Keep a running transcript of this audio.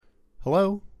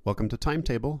Hello, welcome to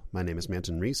Timetable. My name is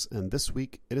Manton Reese, and this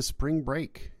week it is spring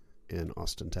break in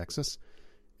Austin, Texas.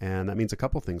 And that means a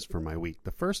couple things for my week.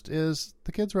 The first is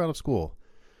the kids are out of school.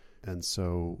 And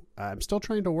so I'm still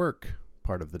trying to work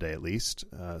part of the day at least.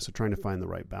 So trying to find the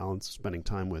right balance, spending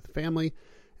time with family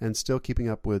and still keeping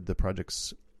up with the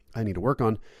projects I need to work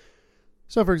on.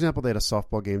 So for example, they had a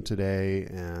softball game today,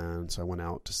 and so I went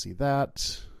out to see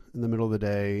that in the middle of the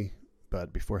day.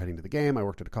 But before heading to the game, I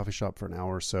worked at a coffee shop for an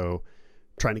hour or so,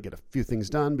 trying to get a few things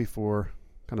done before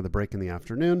kind of the break in the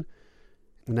afternoon.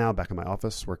 Now back in my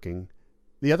office working.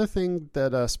 The other thing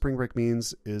that spring break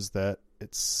means is that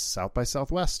it's South by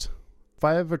Southwest.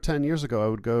 5 or 10 years ago, I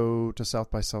would go to South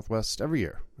by Southwest every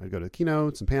year. I'd go to the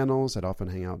keynotes and panels. I'd often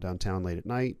hang out downtown late at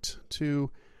night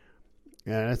too.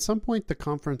 And at some point, the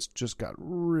conference just got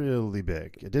really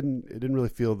big. It didn't really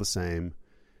feel the same.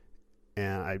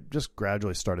 And I just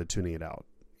gradually started tuning it out.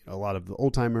 A lot of the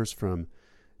old timers from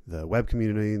the web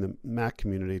community, the Mac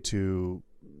community too,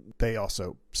 they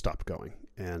also stopped going.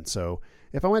 And so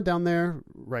if I went down there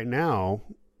right now,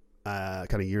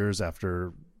 kind of years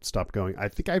after stopped going, I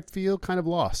think I'd feel kind of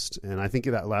lost. And I think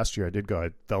that last year I did go,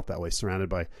 I felt that way, surrounded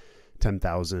by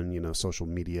 10,000, social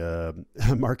media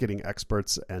marketing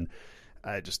experts. And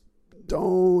I just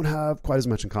don't have quite as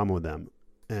much in common with them.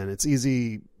 And it's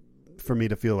easy for me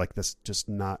to feel like this just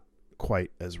not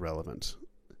quite as relevant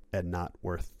and not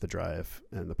worth the drive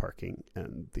and the parking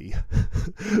and the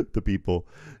the people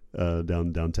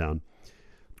downtown.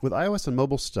 With iOS and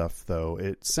mobile stuff, though,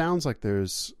 it sounds like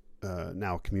there's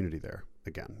now a community there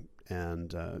again.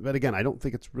 And but again, I don't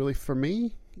think it's really for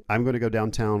me. I'm going to go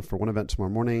downtown for one event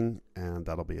tomorrow morning, and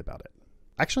that'll be about it.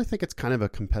 I actually think it's kind of a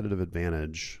competitive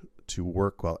advantage to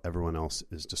work while everyone else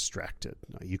is distracted.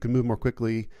 Now, you can move more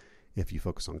quickly if you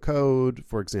focus on code,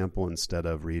 for example, instead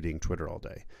of reading Twitter all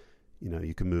day.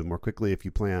 You can move more quickly if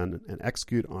you plan and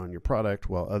execute on your product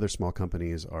while other small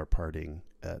companies are partying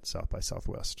at South by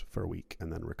Southwest for a week and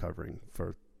then recovering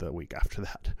for the week after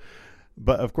that.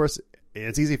 But of course,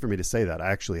 it's easy for me to say that.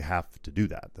 I actually have to do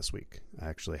that this week. I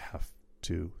actually have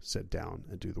to sit down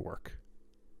and do the work.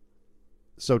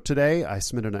 So today I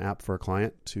submitted an app for a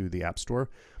client to the App Store.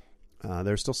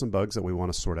 There's still some bugs that we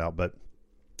want to sort out, but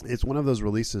it's one of those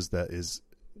releases that is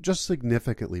just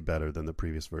significantly better than the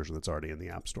previous version that's already in the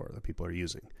App Store that people are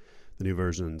using. The new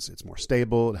versions, it's more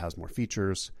stable, it has more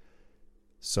features.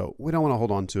 So we don't want to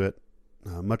hold on to it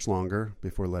much longer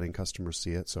before letting customers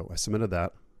see it. So I submitted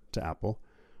that to Apple.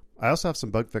 I also have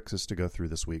some bug fixes to go through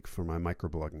this week for my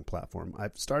microblogging platform.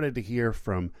 I've started to hear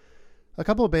from a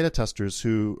couple of beta testers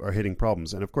who are hitting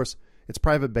problems. And of course, it's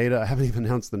private beta. I haven't even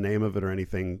announced the name of it or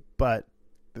anything, but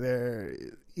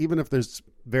even if there's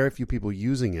very few people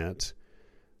using it,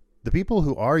 the people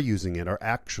who are using it are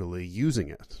actually using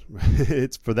it.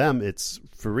 It's for them, it's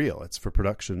for real. It's for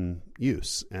production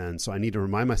use. And so I need to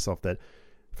remind myself that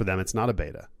for them, it's not a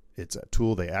beta. It's a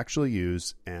tool they actually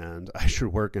use, and I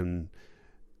should work and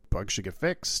bugs should get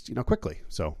fixed, quickly.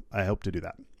 So I hope to do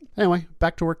that. Anyway,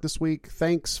 back to work this week.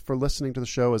 Thanks for listening to the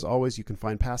show. As always, you can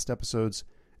find past episodes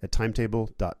at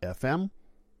timetable.fm.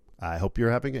 I hope you're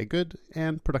having a good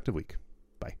and productive week.